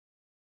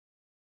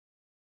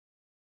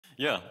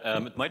Yeah,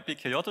 it might be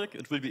chaotic.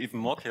 It will be even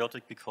more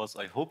chaotic because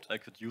I hoped I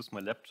could use my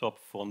laptop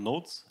for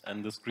notes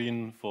and the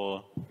screen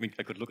for,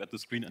 I could look at the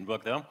screen and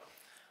work there,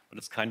 but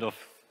it's kind of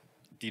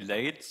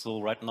delayed.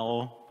 So right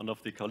now, one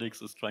of the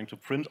colleagues is trying to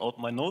print out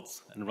my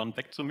notes and run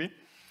back to me.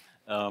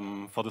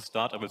 For the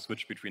start, I will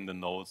switch between the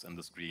notes and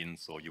the screen,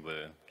 so you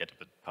will get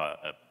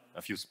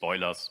a few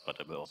spoilers, but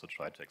I will also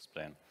try to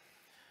explain.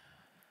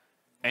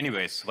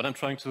 Anyways, what I'm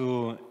trying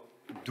to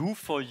do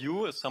for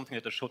you is something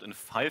that I showed in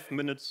 5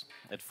 minutes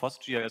at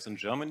QGIS in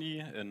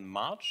Germany in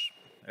March.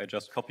 I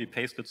just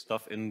copy-pasted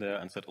stuff in there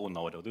and said, oh,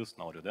 now I do this,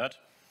 now I do that.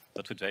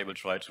 So today we'll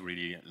try to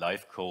really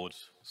live code,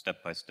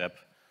 step by step,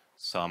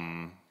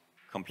 some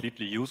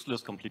completely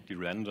useless, completely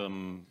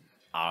random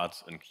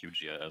art in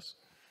QGIS.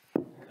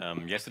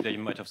 Yesterday you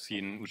might have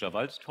seen Uja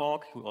Wald's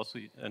talk, who also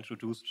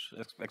introduced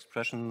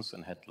expressions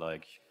and had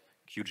like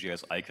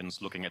QGIS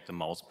icons looking at the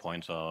mouse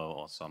pointer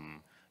or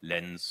some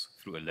lens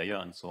through a layer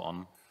and so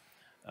on.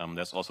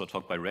 There's also a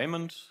talk by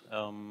Raymond,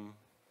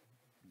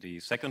 the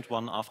second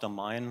one after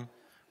mine,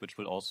 which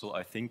will also,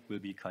 I think, will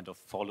be kind of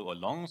follow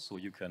along, so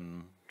you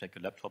can take the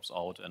laptops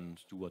out and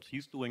do what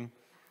he's doing.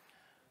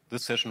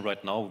 This session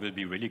right now will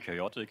be really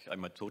chaotic. I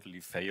might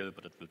totally fail,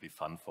 but it will be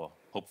fun for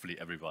hopefully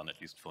everyone,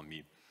 at least for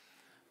me.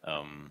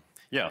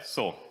 Yeah,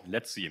 so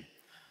let's see.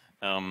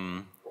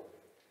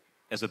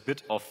 As a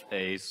bit of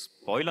a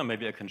spoiler,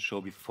 maybe I can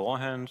show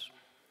beforehand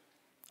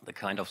the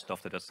kind of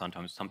stuff that I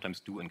sometimes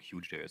do in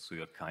QGIS, so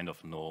you kind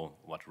of know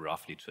what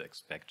roughly to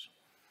expect.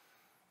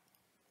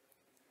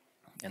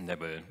 And I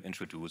will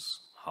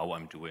introduce how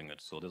I'm doing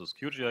it. So this is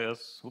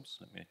QGIS. Oops,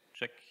 let me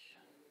check.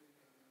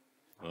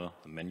 The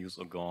menus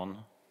are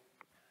gone.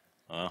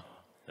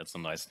 That's a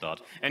nice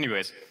start.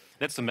 Anyways,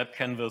 that's the map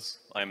canvas.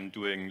 I'm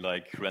doing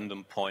like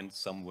random points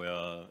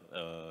somewhere,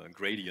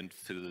 gradient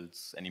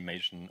fills,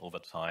 animation over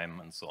time,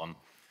 and so on.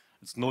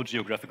 It's no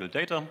geographical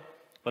data,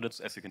 but it's,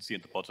 as you can see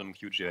at the bottom,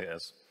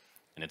 QGIS,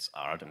 and it's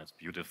art, and it's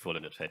beautiful,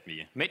 and it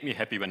made me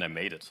happy when I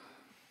made it.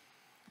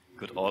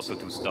 Could also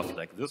do stuff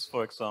like this,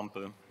 for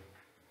example.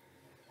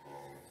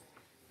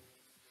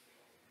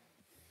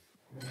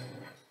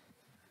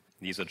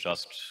 These are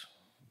just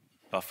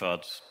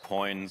buffered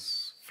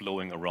points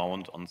flowing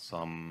around on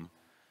some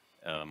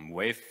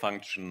wave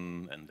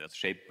function, and there's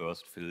shape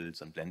burst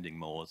fills and blending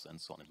modes and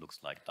so on. It looks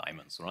like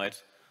diamonds,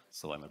 right?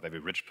 So I'm a very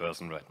rich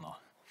person right now.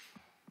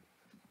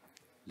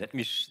 Let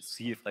me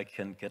see if I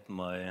can get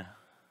my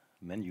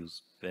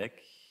menus back.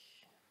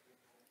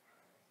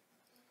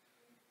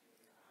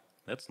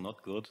 That's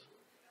not good.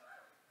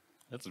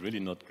 That's really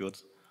not good.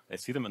 I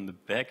see them in the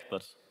back,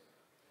 but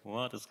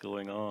what is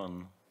going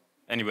on?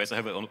 Anyways, I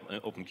have an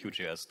open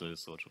QGIS still,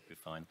 so it should be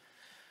fine.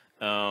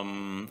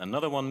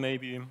 Another one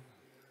maybe,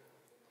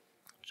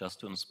 just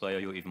to inspire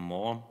you even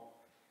more.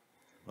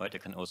 Right, I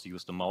can also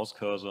use the mouse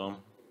cursor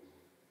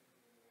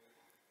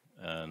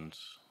and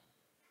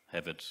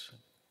have it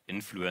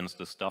influence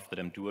the stuff that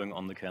I'm doing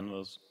on the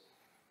canvas.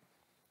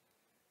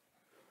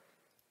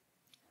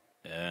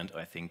 And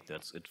I think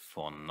that's it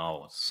for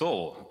now.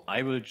 So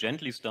I will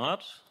gently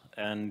start,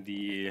 and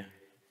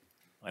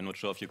I'm not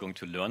sure if you're going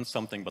to learn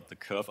something, but the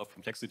curve of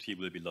complexity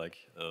will be like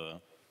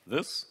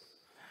this.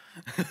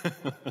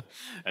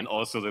 And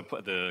also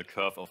the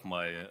curve of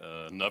my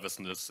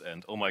nervousness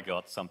and, oh my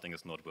God, something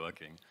is not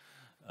working.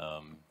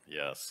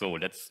 Yeah, so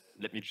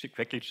let me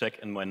quickly check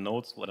in my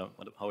notes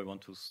how I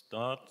want to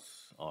start.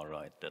 All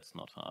right, that's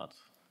not hard.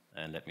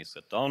 And let me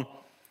sit down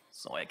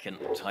so I can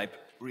type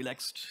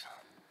relaxed.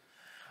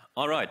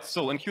 All right,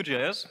 so in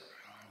QGIS,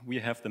 we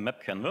have the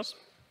map canvas.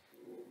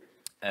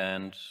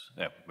 And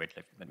wait,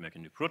 let me make a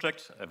new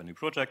project. I have a new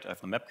project, I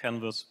have the map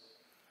canvas,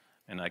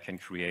 and I can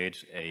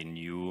create a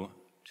new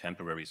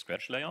temporary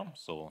scratch layer,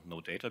 so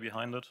no data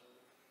behind it.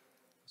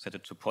 Set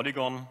it to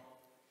polygon,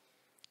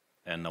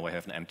 and now I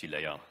have an empty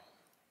layer.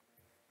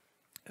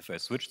 If I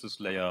switch this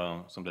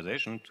layer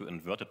symbolization to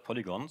inverted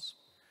polygons,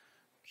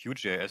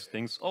 QGIS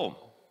thinks, oh,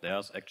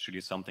 there's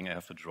actually something I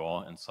have to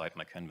draw inside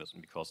my canvas.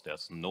 And because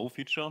there's no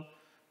feature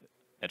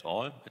at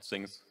all, it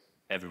thinks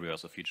everywhere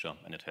is a feature,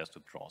 and it has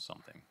to draw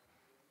something.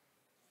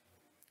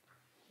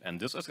 And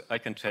this I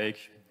can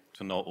take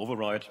to now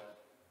override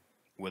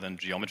with a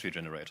geometry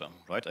generator,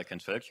 right? I can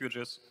tell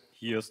QGIS,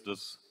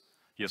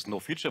 here's no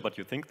feature, but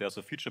you think there's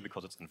a feature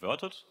because it's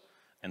inverted.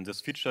 And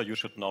this feature you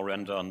should now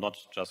render not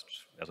just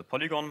as a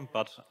polygon,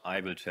 but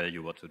I will tell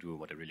you what to do,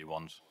 what I really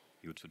want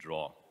you to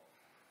draw.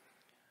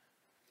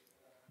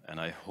 And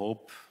I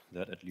hope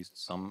that at least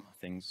some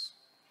things,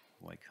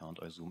 why can't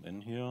I zoom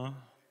in here?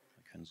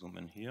 I can zoom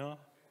in here.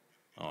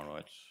 All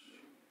right.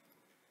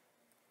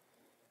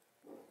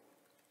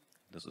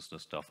 This is the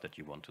stuff that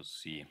you want to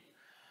see.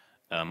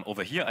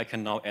 Over here, I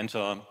can now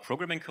enter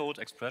programming code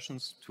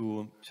expressions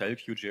to tell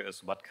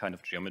QGIS what kind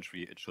of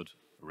geometry it should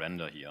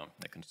render here.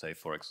 I can say,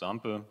 for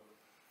example,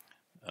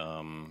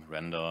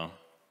 render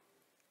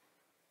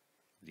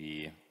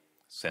the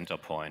center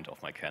point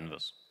of my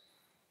canvas.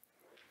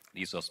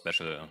 These are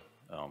special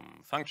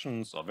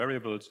functions or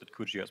variables that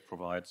QGIS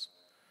provides.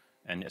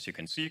 And as you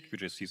can see,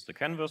 QGIS sees the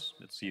canvas.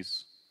 It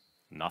sees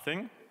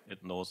nothing.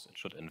 It knows it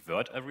should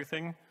invert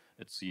everything.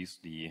 it sees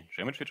the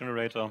geometry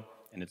generator,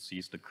 and it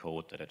sees the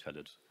code that I tell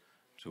it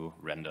to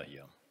render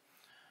here.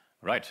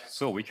 Right,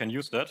 so we can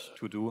use that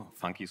to do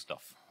funky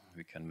stuff.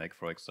 We can make,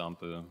 for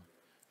example,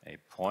 a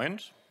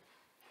point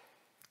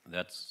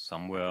that's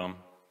somewhere,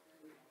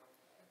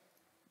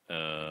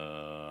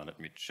 let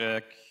me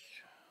check,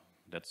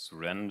 that's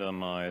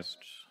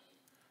randomized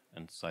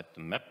inside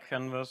the map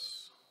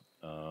canvas.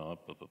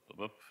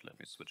 Let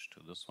me switch to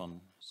this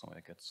one so I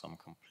get some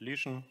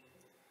completion.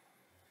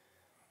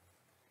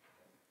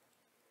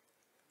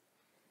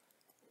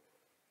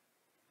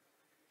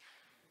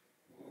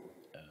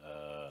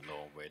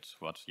 No, wait,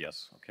 what?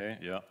 Yes, okay,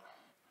 yeah.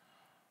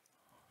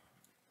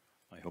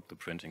 I hope the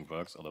printing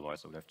works,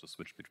 otherwise I will have to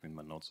switch between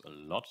my notes a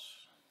lot.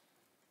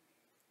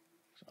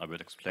 I will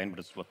explain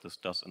what this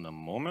does in a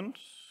moment.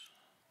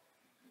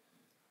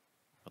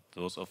 But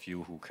those of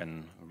you who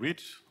can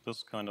read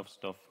this kind of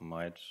stuff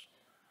might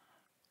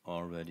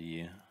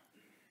already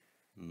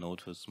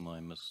notice my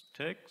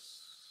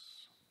mistakes.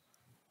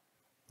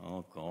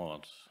 Oh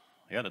God,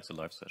 yeah, that's a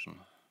live session.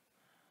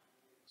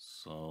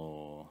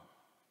 So,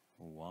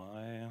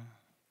 why?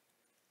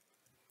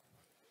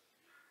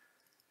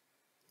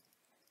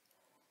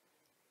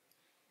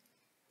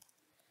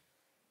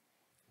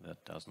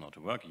 That does not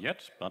work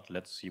yet, but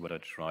let's see what I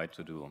try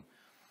to do.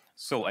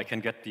 So I can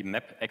get the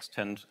map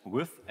extent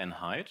width and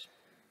height.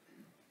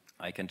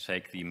 I can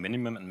take the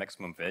minimum and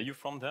maximum value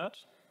from that.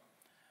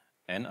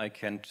 And I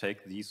can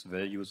take these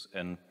values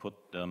and put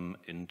them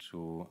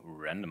into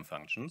random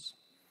functions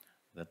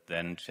that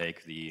then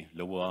take the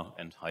lower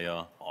and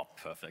higher. Oh,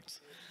 perfect.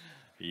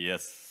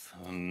 Yes,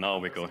 now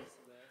we go.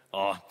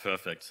 Oh,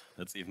 perfect.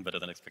 That's even better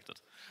than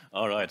expected.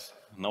 All right,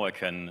 now I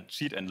can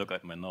cheat and look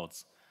at my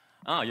notes.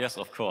 Ah, yes,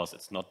 of course,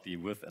 it's not the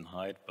width and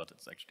height, but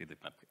it's actually the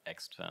map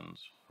extent,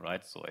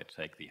 right? So I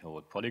take the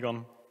whole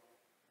polygon,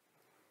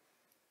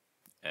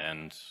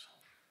 and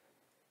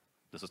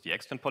this is the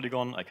extent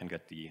polygon. I can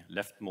get the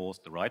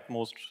leftmost, the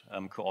rightmost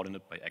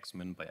coordinate by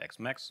xmin by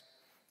xmax.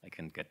 I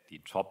can get the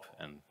top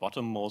and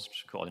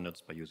bottommost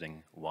coordinates by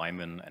using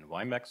ymin and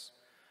ymax,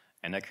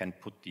 and I can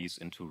put these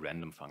into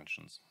random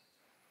functions.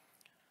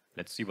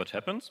 Let's see what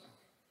happens.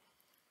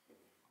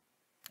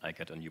 I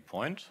get a new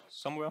point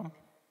somewhere,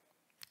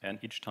 and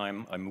each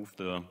time I move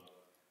the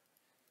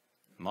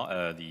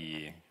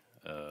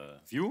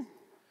view,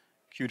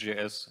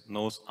 QGIS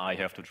knows I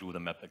have to draw the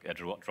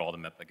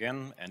map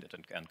again, and it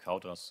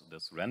encounters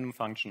this random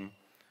function.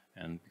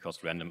 And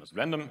because random is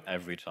random,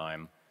 every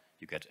time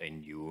you get a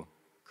new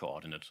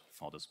coordinate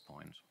for this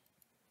point.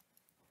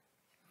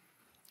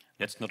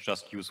 Let's not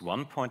just use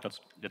one point,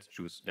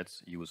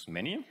 let's use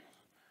many.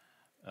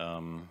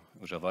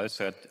 Johannes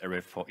said array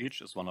for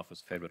each is one of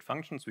his favorite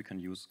functions. We can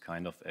use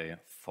kind of a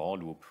for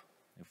loop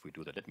if we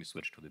do that. Let me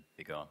switch to the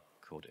bigger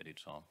code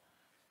editor.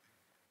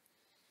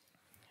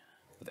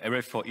 With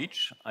array for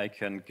each, I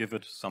can give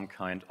it some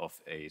kind of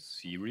a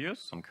series,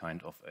 some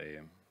kind of a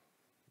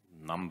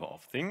number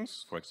of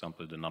things, for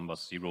example, the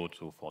numbers 0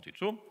 to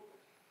 42,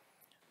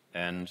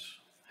 and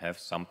have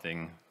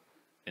something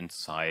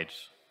inside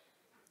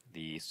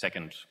the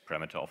second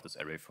parameter of this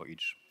array for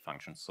each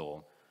function.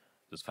 So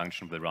this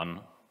function will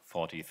run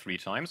 43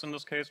 times in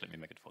this case. Let me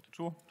make it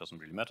 42. Doesn't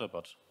really matter,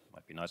 but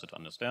might be nicer to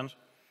understand.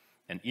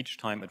 And each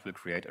time it will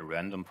create a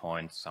random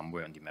point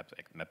somewhere in the map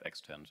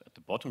extent. At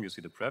the bottom you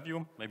see the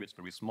preview. Maybe it's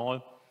very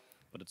small,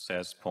 but it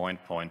says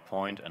point, point,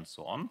 point, and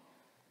so on.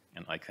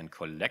 And I can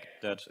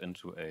collect that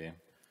into a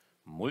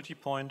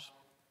multi-point.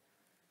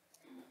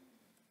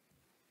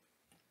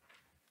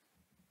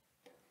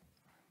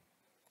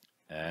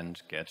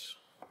 And get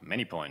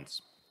many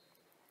points.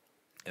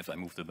 If I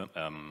move the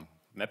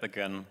map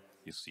again,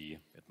 you see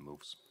it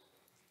moves.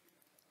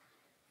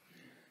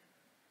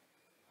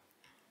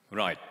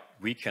 Right,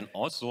 we can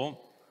also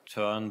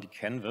turn the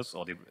canvas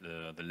or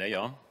the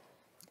layer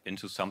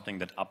into something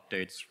that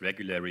updates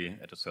regularly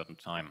at a certain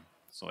time.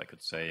 So I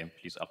could say,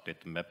 please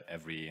update the map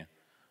every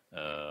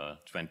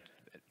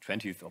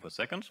 20th of a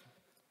second.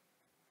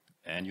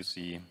 And you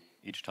see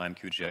each time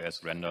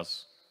QGIS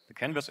renders the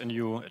canvas in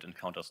view, it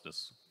encounters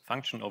this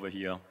function over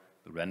here.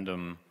 The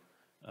random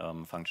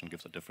function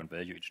gives a different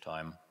value each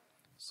time.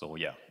 So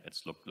yeah, it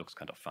looks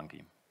kind of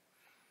funky.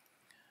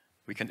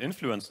 We can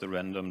influence the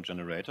random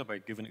generator by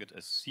giving it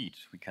a seed.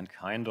 We can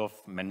kind of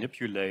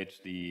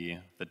manipulate the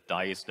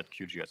dice that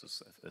QGIS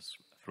is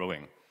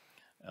throwing.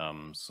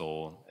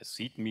 So a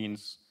seed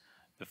means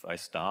if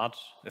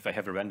I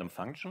have a random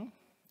function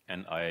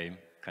and I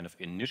kind of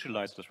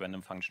initialize this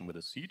random function with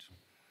a seed,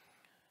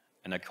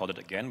 and I call it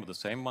again with the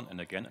same one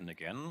and again,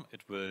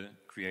 it will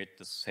create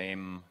the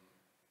same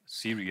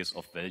series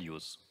of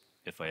values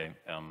if I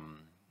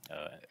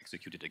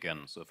execute it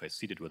again. So if I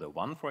seed it with a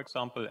 1, for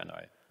example, and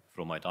I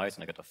throw my dice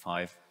and I get a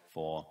 5,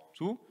 4,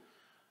 2,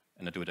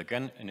 and I do it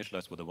again,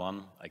 initialize with a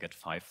 1, I get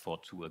 5, 4,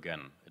 2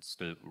 again. It's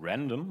still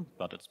random,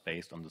 but it's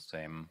based on the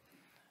same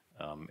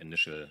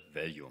initial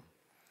value.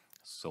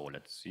 So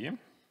let's see.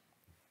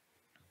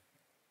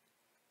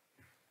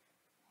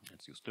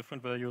 Let's use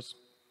different values.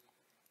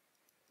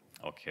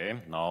 Okay,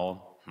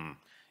 now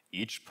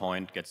each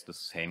point gets the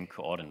same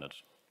coordinate.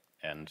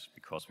 And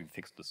because we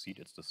fixed the seed,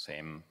 it's the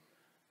same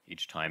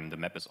each time the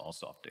map is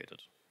also updated.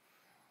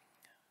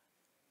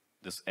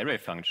 This array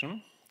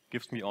function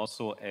gives me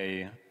also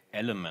a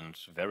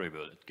element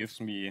variable. It gives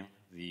me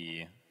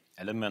the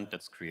element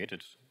that's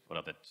created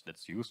or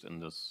that's used in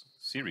this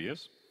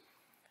series.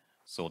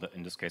 So that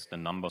in this case, the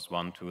numbers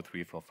 1, 2,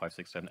 3, 4, 5,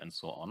 6, 7, and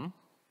so on.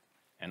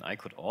 And I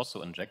could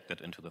also inject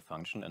that into the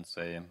function and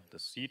say the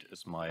seed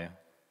is my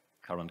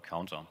current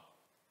counter.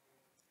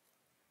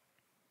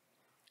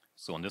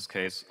 So in this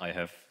case, I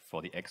have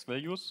for the x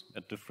values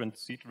a different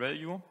seed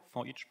value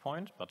for each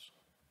point, but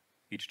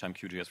each time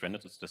QGIS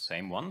renders, it's the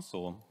same one,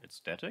 so it's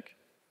static.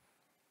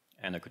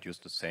 And I could use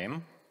the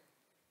same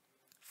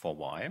for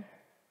y,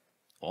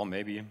 or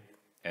maybe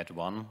add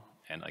 1,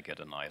 and I get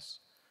a nice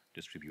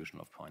distribution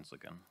of points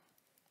again.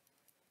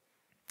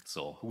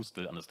 So who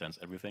still understands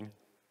everything?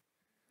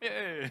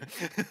 Yay!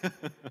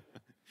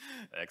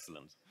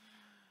 Excellent.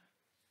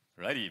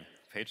 Righty,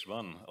 page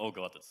 1. Oh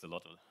God, that's a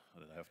lot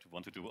that I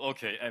want to do.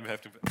 Okay, I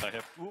have to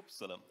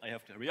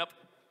hurry up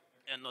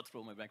and not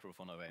throw my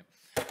microphone away.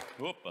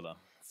 Whoopala.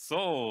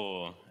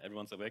 So,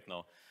 everyone's awake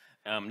now.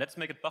 Let's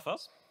make it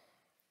buffers.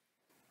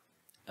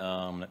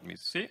 Let me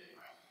see.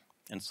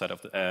 Instead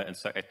of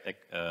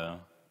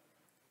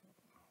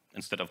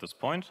this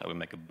point, I will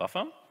make a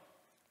buffer.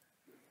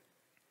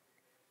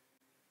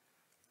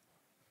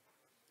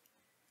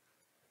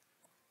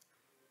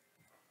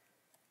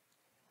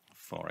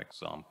 For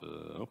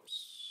example,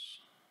 oops.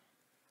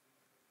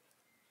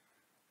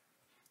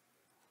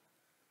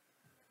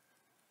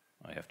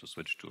 I have to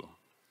switch to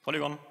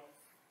polygon.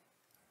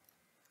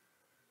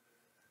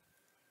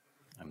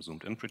 I'm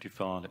zoomed in pretty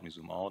far. Let me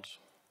zoom out.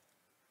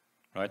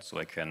 Right, so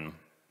I can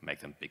make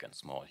them big and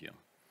small here.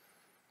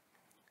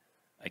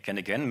 I can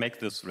again make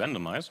this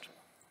randomized.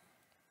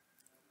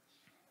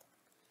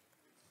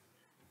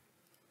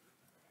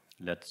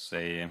 Let's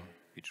say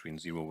between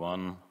 0,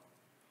 1,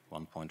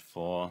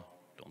 1.4.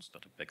 Don't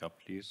start a backup,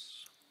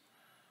 please.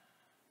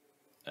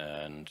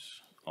 And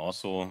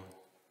also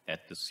add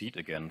the seed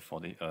again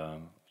for the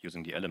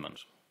using the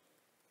element.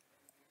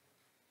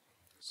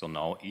 So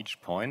now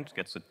each point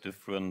gets a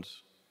different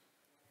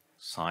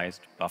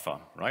sized buffer,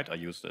 right? I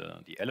use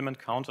the element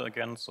counter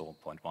again, so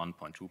 0.1,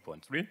 0.2,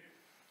 0.3.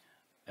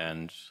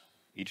 And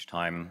each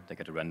time they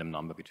get a random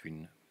number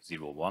between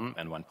 0, 1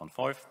 and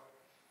 1.5.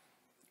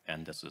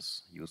 And this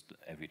is used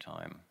every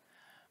time.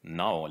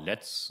 Now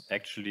let's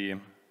actually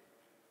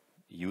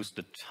use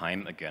the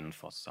time again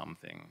for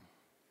something.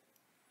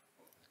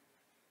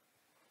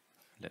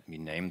 Let me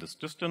name this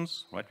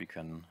distance, right? We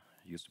can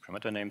use the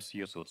parameter names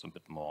here so it's a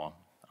bit more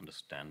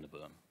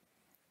understandable.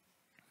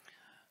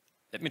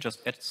 Let me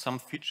just add some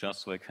features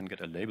so I can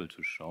get a label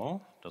to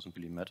show. Doesn't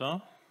really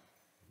matter.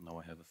 Now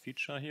I have a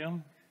feature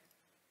here.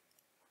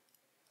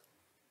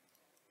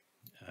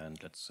 And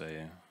let's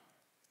say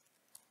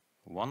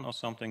 1 or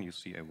something. You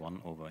see a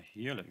 1 over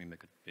here. Let me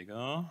make it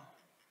bigger.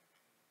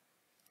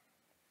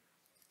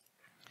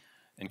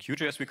 In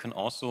QGIS, we can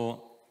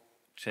also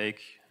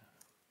take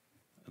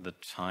the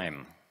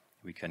time.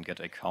 We can get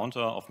a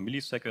counter of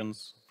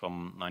milliseconds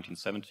from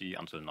 1970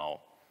 until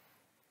now.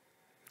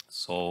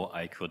 So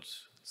I could,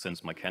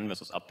 since my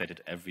canvas is updated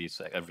every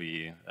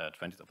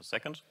 20th of a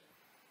second,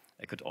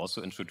 I could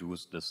also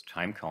introduce this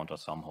time counter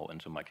somehow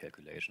into my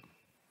calculation.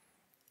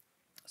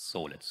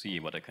 So let's see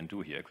what I can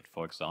do here. I could,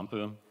 for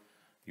example,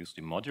 use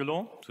the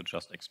modulo to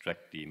just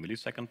extract the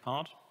millisecond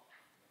part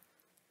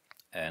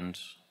and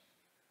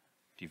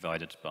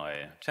divide it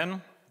by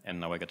 10, and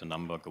now I get a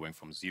number going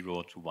from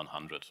 0 to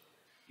 100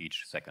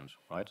 each second,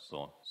 right?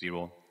 So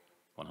 0,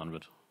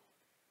 100,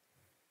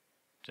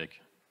 tick,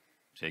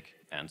 tick,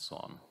 and so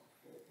on.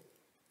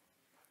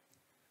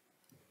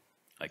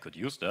 I could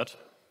use that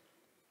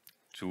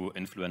to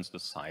influence the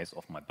size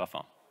of my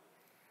buffer.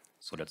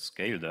 So let's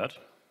scale that.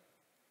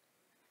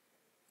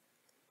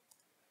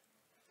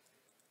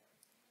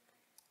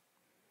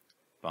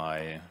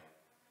 By,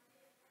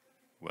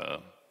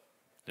 well,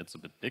 that's a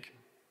bit big.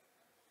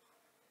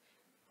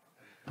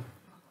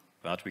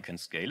 But we can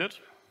scale it.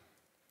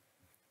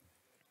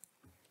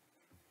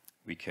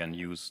 We can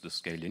use the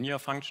scale linear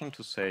function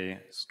to say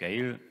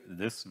scale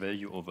this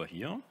value over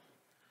here,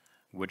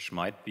 which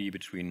might be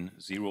between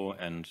 0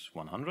 and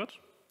 100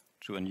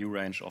 to a new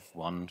range of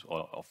 1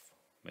 or of,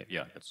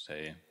 yeah, let's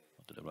say,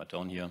 what did I write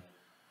down here?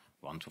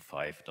 1 to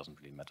 5, doesn't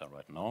really matter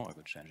right now. I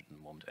will change it in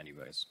a moment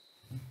anyways.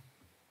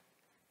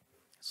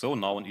 So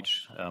now in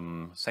each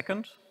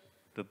second,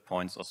 the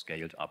points are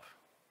scaled up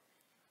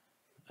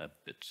a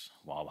bit.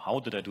 Wow, how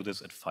did I do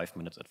this at 5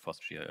 minutes at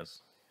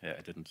FostGIS? Yeah,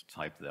 I didn't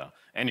type there.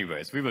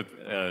 Anyways, we will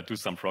do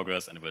some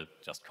progress and we'll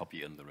just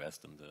copy in the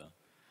rest in the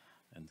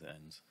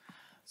end.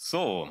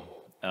 So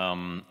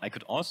I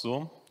could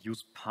also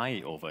use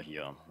pi over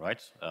here,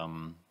 right?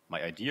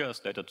 My idea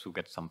is later to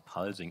get some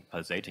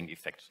pulsating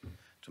effect,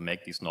 to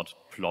make these not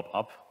plop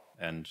up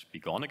and be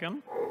gone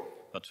again,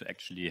 but to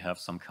actually have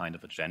some kind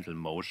of a gentle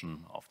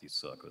motion of these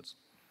circles.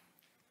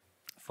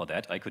 For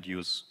that, I could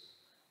use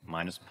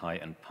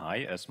 -pi and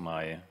pi as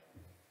my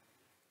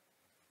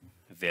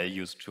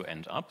values to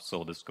end up.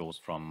 So this goes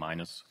from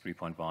minus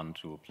 3.1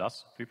 to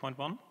plus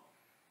 3.1.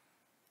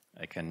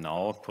 I can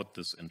now put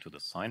this into the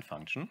sine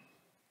function.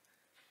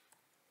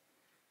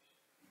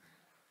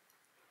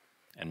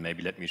 And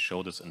maybe let me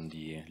show this in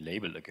the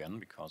label again,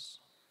 because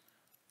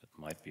it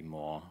might be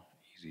more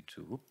easy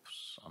to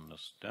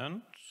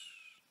understand.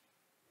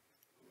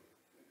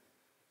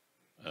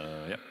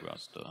 Yeah,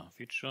 where's the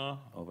feature?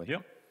 Over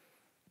here.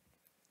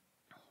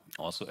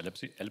 Also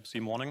ellipse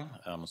morning.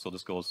 So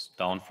this goes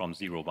down from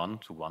 0, 1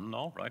 to 1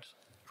 now, right?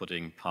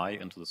 Putting pi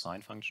into the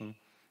sine function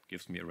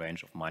gives me a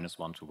range of minus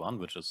 1 to 1,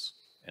 which is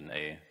in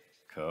a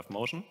curve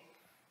motion.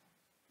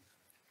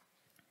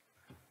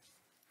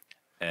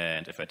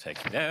 And if I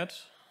take that,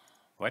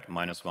 right,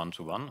 minus 1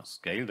 to 1,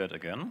 scale that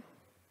again.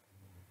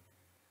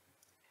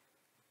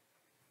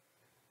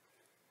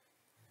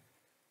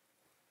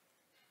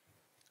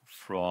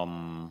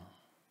 From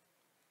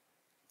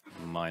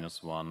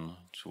minus 1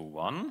 to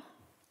 1.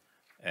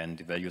 And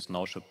the values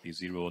now should be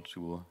 0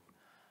 to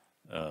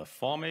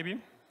 4 maybe.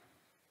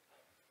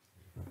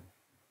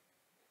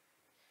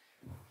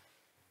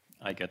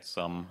 I get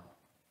some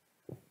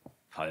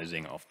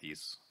pulsing of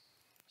these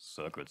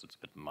circles. It's a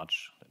bit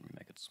much. Let me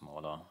make it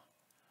smaller.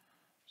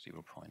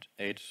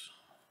 0.8.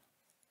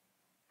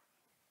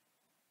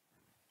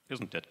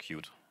 Isn't that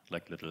cute?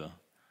 Like little,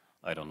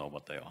 I don't know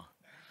what they are.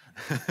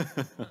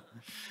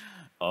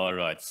 All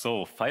right,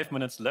 so 5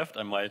 minutes left.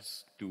 I might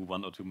do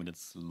 1 or 2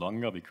 minutes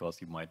longer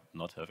because you might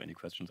not have any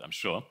questions, I'm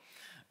sure.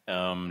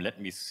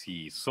 Let me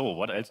see. So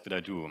what else did I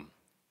do?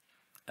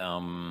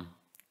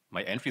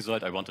 My end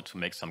result, I wanted to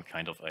make some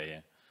kind of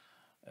a,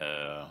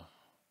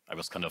 I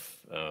was kind of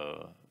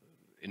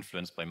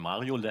influenced by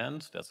Mario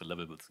Land. There's a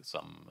level with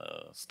some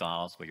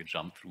stars where you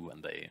jump through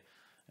and they,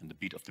 in the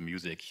beat of the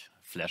music,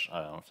 flash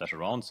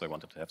around. So I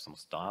wanted to have some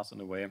stars in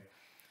a way.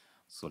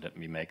 So let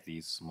me make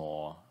these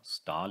more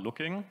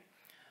star-looking.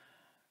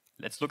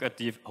 Let's look at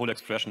the whole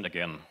expression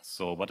again.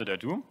 So what did I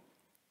do?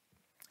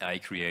 I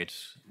create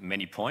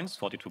many points,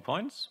 42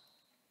 points,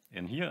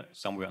 in here,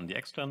 somewhere on the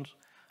extent.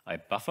 I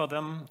buffer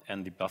them,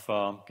 and the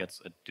buffer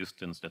gets a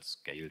distance that's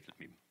scaled. Let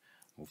me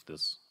move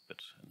this a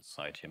bit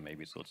inside here,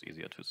 maybe, so it's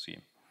easier to see.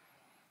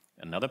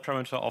 Another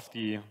parameter of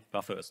the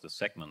buffer is the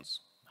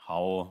segments,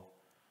 how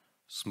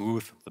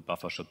smooth the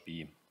buffer should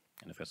be.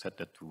 And if I set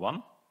that to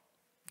 1,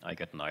 I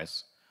get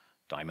nice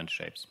diamond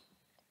shapes.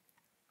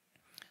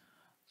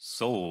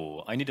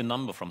 So I need a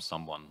number from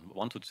someone,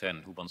 1 to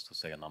 10. Who wants to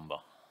say a number?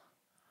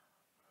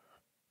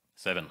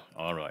 7.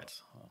 All right.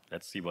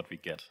 Let's see what we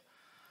get.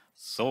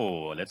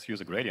 So let's use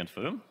a gradient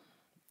fill,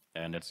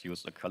 and let's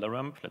use a color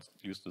ramp. Let's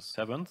use the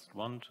 7th.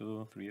 1,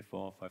 2, 3,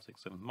 4, 5,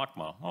 6, 7.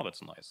 Magma. Oh,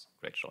 that's nice.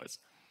 Great choice.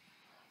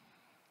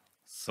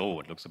 So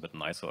it looks a bit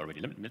nicer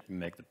already. Let me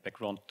make the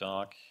background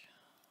dark.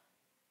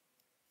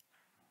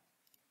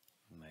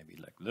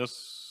 Maybe like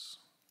this.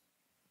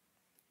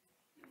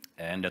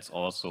 And let's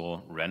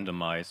also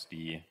randomize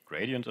the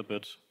gradient a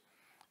bit.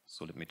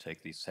 So let me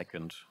take the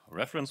second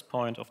reference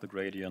point of the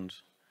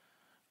gradient.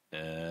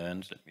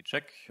 And let me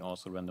check,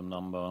 also random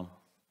number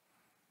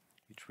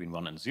between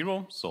 1 and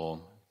 0.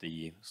 So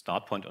the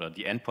start point or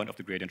the end point of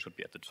the gradient should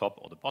be at the top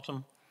or the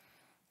bottom.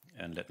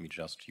 And let me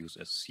just use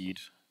as seed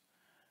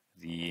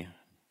the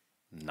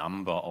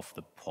number of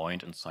the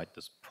point inside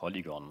this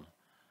polygon,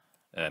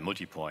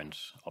 multi-point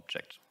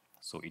object.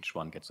 So each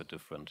one gets a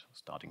different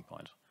starting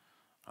point.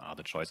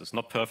 The choice is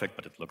not perfect,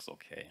 but it looks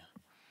okay.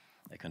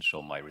 I can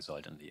show my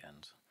result in the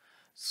end.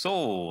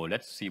 So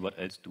let's see, what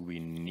else do we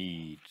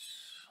need?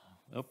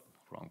 Oh,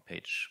 wrong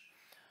page.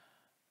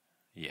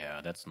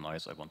 Yeah, that's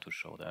nice. I want to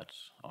show that.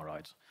 All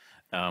right.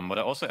 What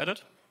I also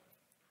added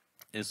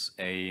is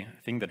a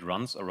thing that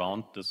runs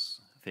around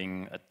this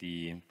thing at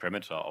the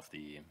parameter of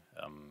the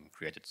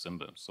created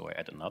symbol. So I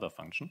add another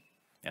function,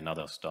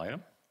 another style.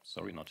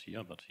 Sorry, not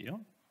here, but here.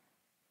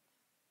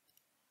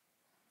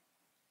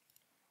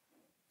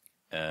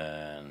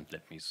 And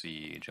let me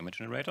see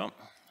geometry generator.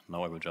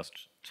 Now I will just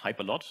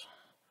type a lot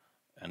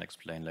and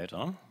explain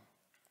later.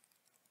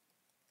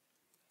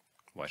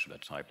 Why should I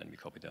type? Let me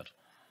copy that.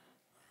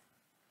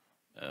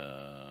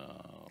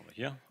 Over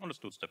here. Oh, let's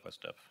do it step by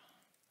step.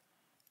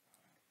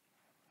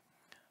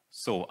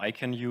 So I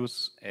can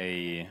use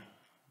a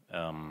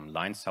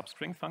line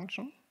substring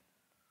function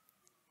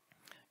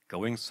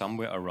going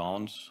somewhere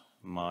around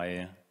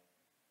my,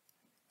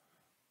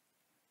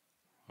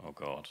 oh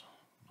God,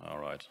 all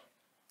right.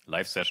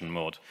 Live session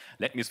mode.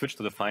 Let me switch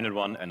to the final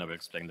one and I will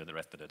explain the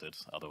rest that I did.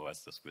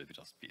 Otherwise, this will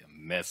just be a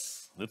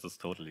mess. This is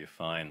totally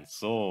fine.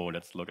 So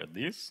let's look at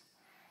these.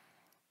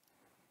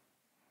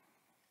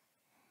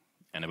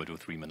 And I will do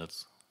 3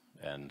 minutes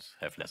and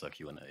have lesser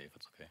Q&A if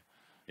it's okay.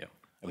 Yeah,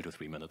 I will do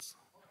 3 minutes.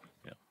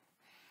 Yeah.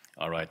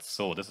 All right,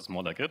 so this is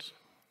more like it.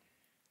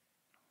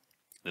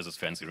 This is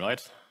fancy,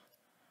 right?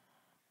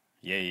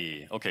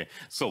 Yay. Okay,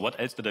 so what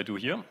else did I do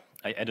here?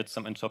 I added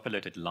some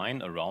interpolated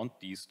line around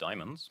these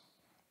diamonds,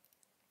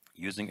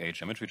 using a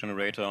geometry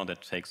generator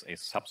that takes a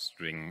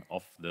substring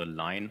of the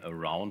line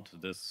around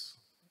this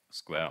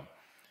square.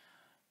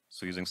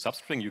 So using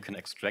substring, you can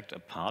extract a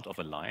part of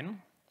a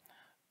line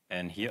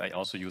And here I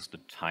also use the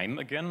time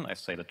again. I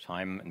say the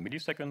time in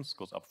milliseconds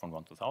goes up from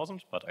 1 to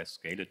 1,000, but I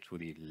scale it to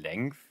the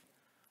length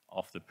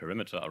of the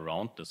perimeter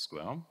around the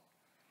square,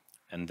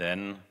 and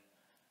then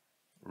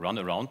run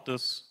around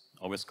this,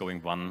 always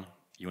going 1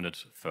 unit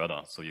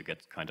further. So you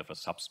get kind of a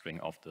substring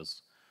of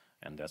this,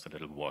 and there's a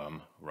little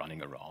worm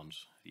running around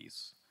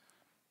these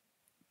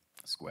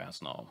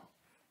squares now.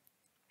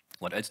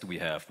 What else do we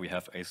have? We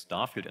have a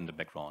star field in the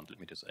background. Let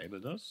me disable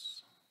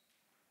this.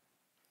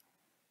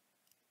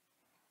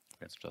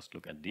 Let's just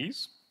look at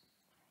these.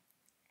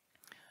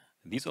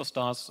 These are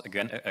stars,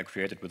 again, are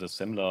created with a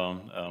similar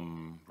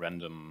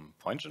random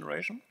point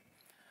generation.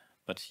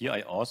 But here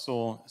I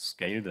also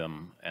scale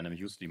them, and I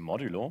use the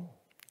modulo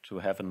to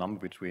have a number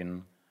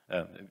between,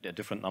 a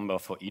different number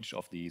for each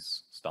of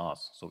these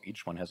stars. So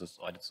each one has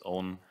its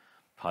own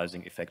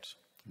pulsing effect,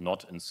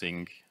 not in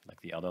sync like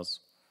the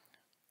others.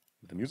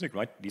 With the music,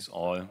 right? These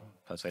all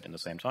pulsate in the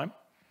same time.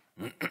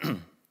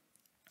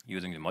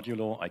 Using the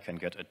modulo, I can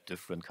get a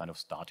different kind of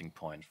starting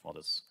point for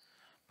this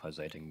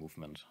pulsating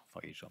movement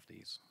for each of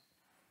these.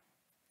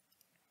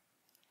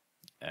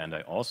 And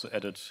I also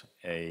added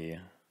a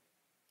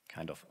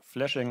kind of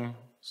flashing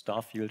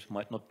star field.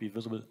 Might not be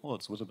visible. Oh,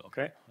 it's visible.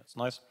 Okay, that's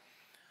nice.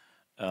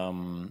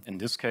 In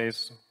this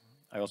case,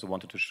 I also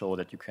wanted to show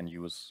that you can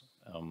use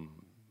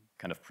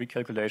kind of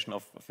pre-calculation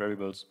of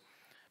variables.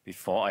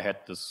 Before I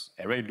had this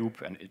array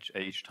loop, and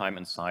each time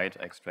inside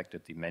I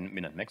extracted the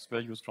min and max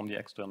values from the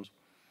extent.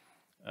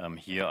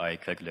 Here I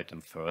calculate them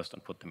first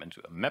and put them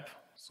into a map,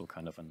 so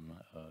kind of a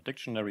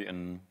dictionary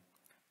in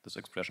this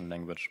expression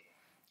language,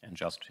 and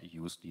just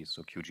use these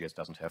so QGIS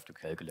doesn't have to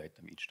calculate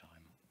them each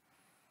time.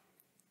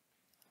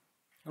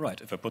 All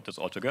right, if I put this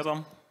all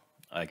together,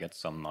 I get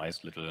some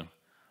nice little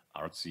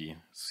artsy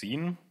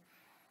scene.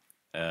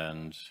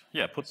 And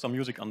yeah, put some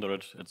music under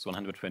it. It's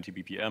 120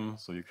 BPM,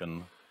 so you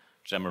can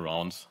jam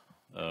around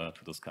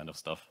to this kind of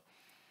stuff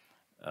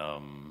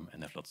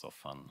and have lots of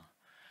fun.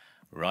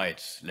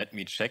 Right, let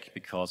me check,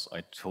 because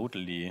I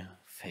totally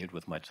failed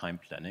with my time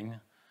planning,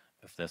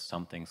 if there's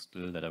something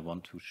still that I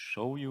want to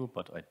show you,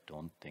 but I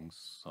don't think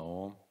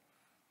so.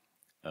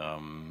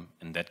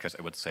 In that case,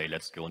 I would say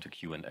let's go into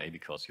Q&A,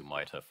 because you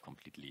might have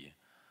completely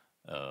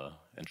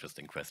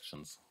interesting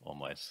questions, or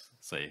might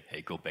say,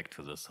 hey, go back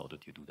to this. How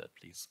did you do that,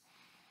 please?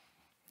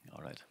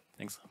 All right,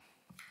 thanks.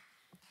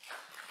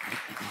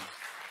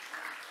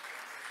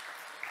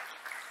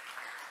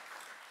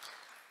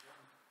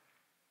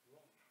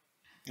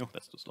 Oh,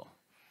 that's too slow.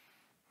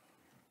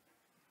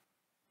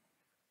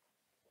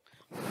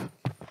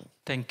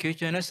 Thank you,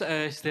 Johannes.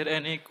 Is there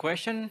any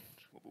question?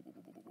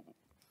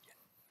 Yeah,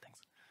 thanks.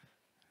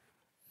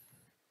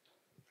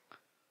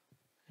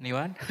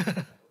 Anyone?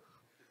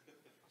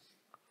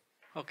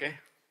 Okay.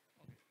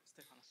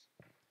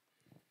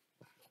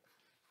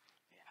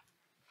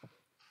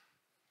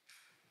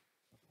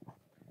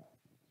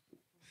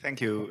 Thank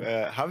you.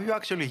 Have you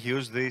actually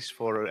used this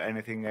for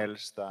anything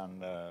else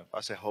than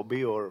as a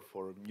hobby or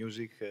for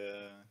music?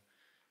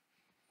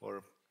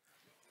 Or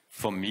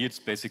For me, it's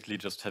basically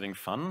just having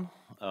fun.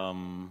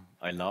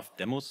 I love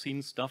demo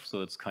scene stuff,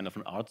 so it's kind of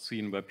an art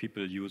scene where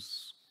people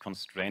use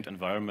constrained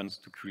environments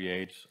to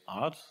create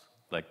art,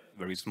 like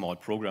very small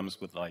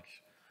programs with like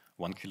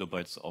 1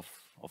 kilobytes of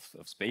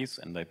space,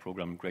 and they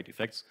program great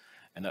effects.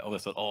 And I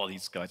always thought, oh,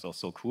 these guys are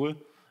so cool.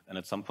 And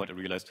at some point I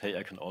realized, hey,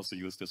 I can also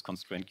use this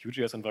constrained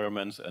QGIS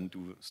environment and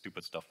do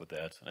stupid stuff with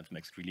that. And it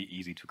makes it really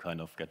easy to kind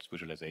of get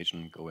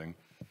visualization going.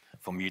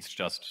 For me, it's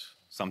just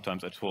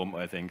sometimes at home,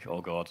 I think,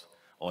 oh God,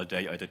 all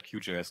day I did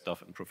QGIS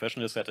stuff in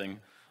professional setting.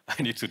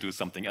 I need to do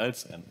something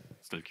else, and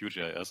still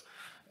QGIS.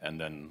 And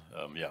then,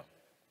 yeah,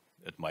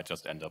 it might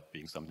just end up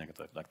being something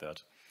like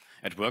that.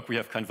 At work, we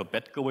have kind of a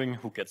bet going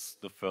who gets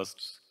the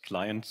first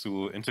client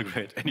to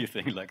integrate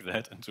anything like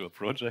that into a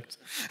project.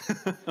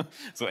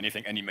 So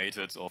anything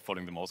animated or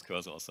following the mouse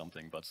cursor or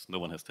something, but no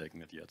one has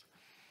taken it yet.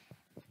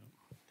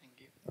 Thank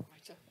you.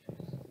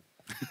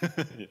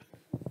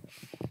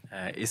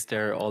 Yeah. Is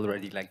there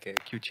already like a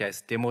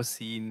QGIS demo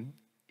scene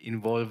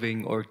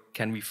involving, or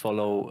can we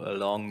follow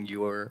along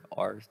your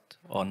art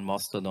on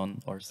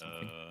Mastodon or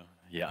something?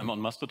 Yeah, I'm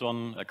on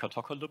Mastodon,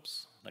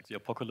 Cartocalypse, like the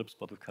apocalypse,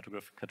 but with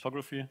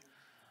cartography.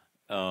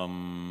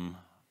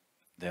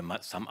 There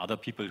might some other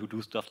people who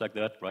do stuff like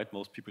that, right?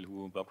 Most people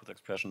who work with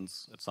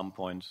expressions at some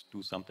point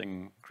do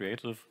something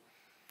creative.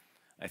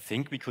 I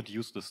think we could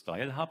use the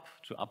style hub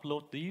to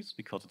upload these,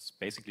 because it's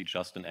basically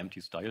just an empty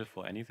style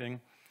for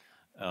anything.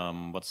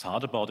 What's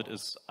hard about it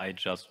is I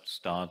just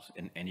start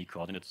in any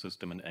coordinate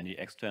system in any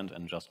extent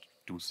and just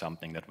do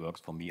something that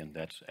works for me in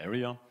that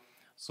area.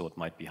 So it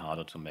might be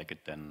harder to make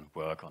it then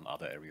work on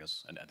other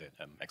areas and other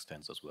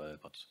extents as well.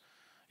 But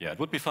yeah, it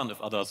would be fun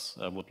if others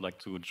would like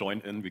to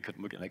join in. We could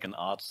make an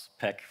art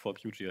pack for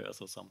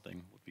QGIS or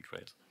something. Would be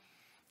great.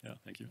 Yeah,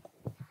 thank you.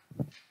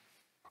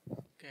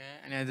 Okay,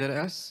 any other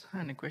else?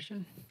 Any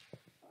question?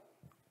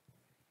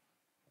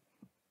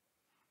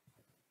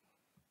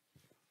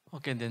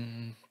 Okay,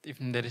 then if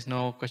there is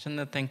no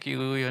question, thank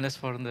you, Johannes,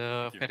 for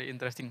the very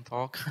interesting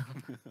talk.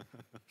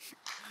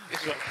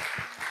 Sure.